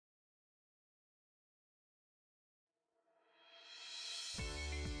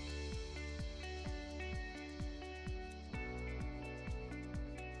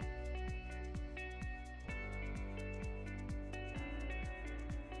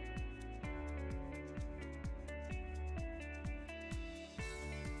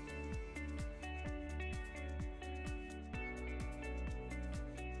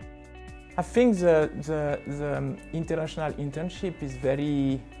I think the international internship is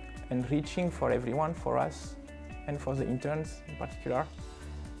very enriching for everyone, for us and for the interns in particular.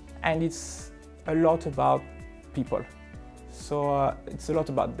 And it's a lot about people. So it's a lot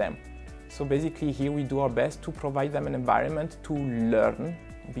about them. So basically here we do our best to provide them an environment to learn,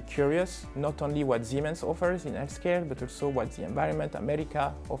 be curious, not only what Siemens offers in healthcare, but also what the environment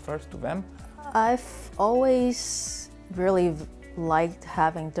America offers to them. I've always really liked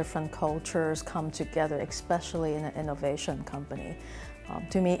having different cultures come together, especially in an innovation company.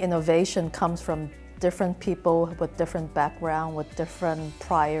 To me, innovation comes from different people with different background, with different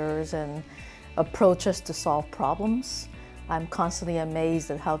priors and approaches to solve problems. I'm constantly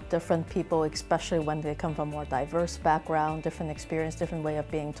amazed at how different people, especially when they come from more diverse background, different experience, different way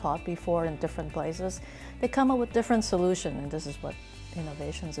of being taught before in different places, they come up with different solutions, and this is what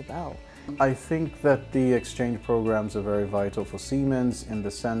innovation is about. I think that the exchange programs are very vital for Siemens in the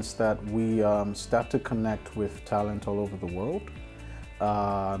sense that we start to connect with talent all over the world.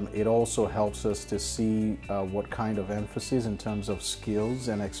 It also helps us to see what kind of emphasis in terms of skills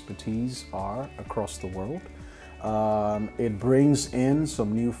and expertise are across the world. It brings in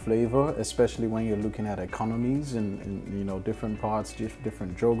some new flavor, especially when you're looking at economies and different parts,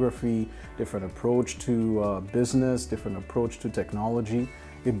 different geography, different approach to business, different approach to technology.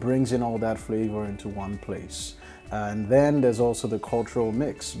 It brings in all that flavor into one place. And then there's also the cultural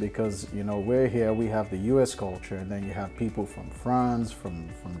mix, because we're here, we have the US culture, and then you have people from France, from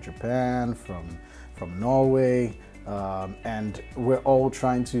Japan, from Norway, and we're all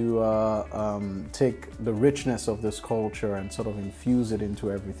trying to take the richness of this culture and sort of infuse it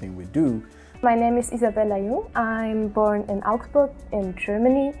into everything we do. My name is Isabella Jung. I'm born in Augsburg in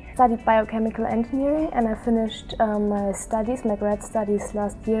Germany. Studied biochemical engineering, and I finished my grad studies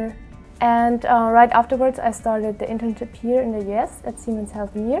last year. And right afterwards I started the internship here in the US at Siemens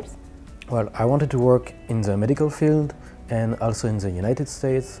Healthineers. Well, I wanted to work in the medical field and also in the United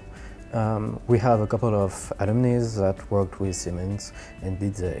States. We have a couple of alumni that worked with Siemens and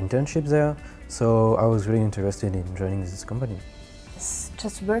did the internship there, so I was really interested in joining this company. It's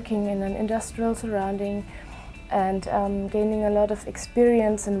just working in an industrial surrounding and gaining a lot of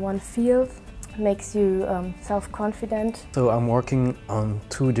experience in one field makes you self-confident. So I'm working on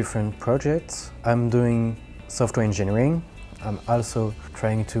 2 different projects. I'm doing software engineering. I'm also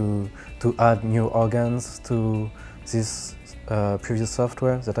trying to add new organs to this previous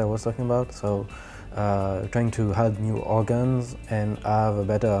software that I was talking about. So trying to add new organs and have a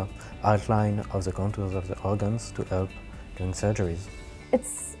better outline of the contours of the organs to help doing surgeries.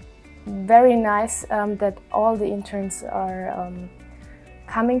 It's very nice that all the interns are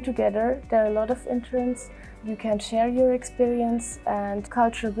coming together. There are a lot of interns. You can share your experience, and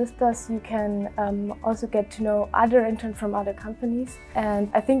Cultural Vistas you can also get to know other interns from other companies.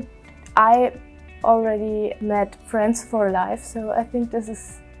 And I think I already met friends for life, so I think this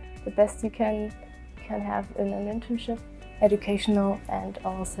is the best you can have in an internship. Educational and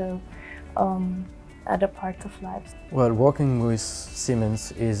also other parts of life. Well, working with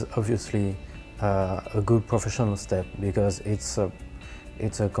Siemens is obviously a good professional step, because it's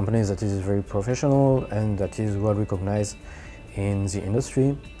a company that is very professional and that is well recognized in the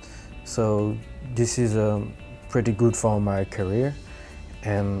industry. So this is pretty good for my career,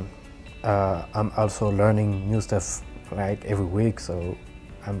 and I'm also learning new stuff like every week, so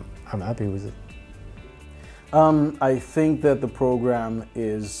I'm happy with it. I think that the program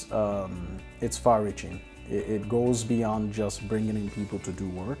is it's far-reaching. It goes beyond just bringing in people to do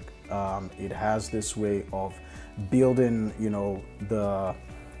work. It has this way of building,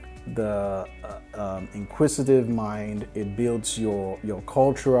 the inquisitive mind. It builds your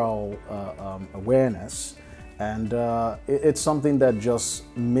cultural awareness, and it's something that just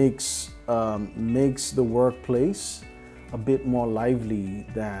makes the workplace a bit more lively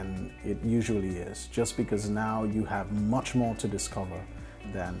than it usually is, just because now you have much more to discover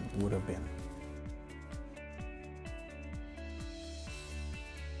than would have been.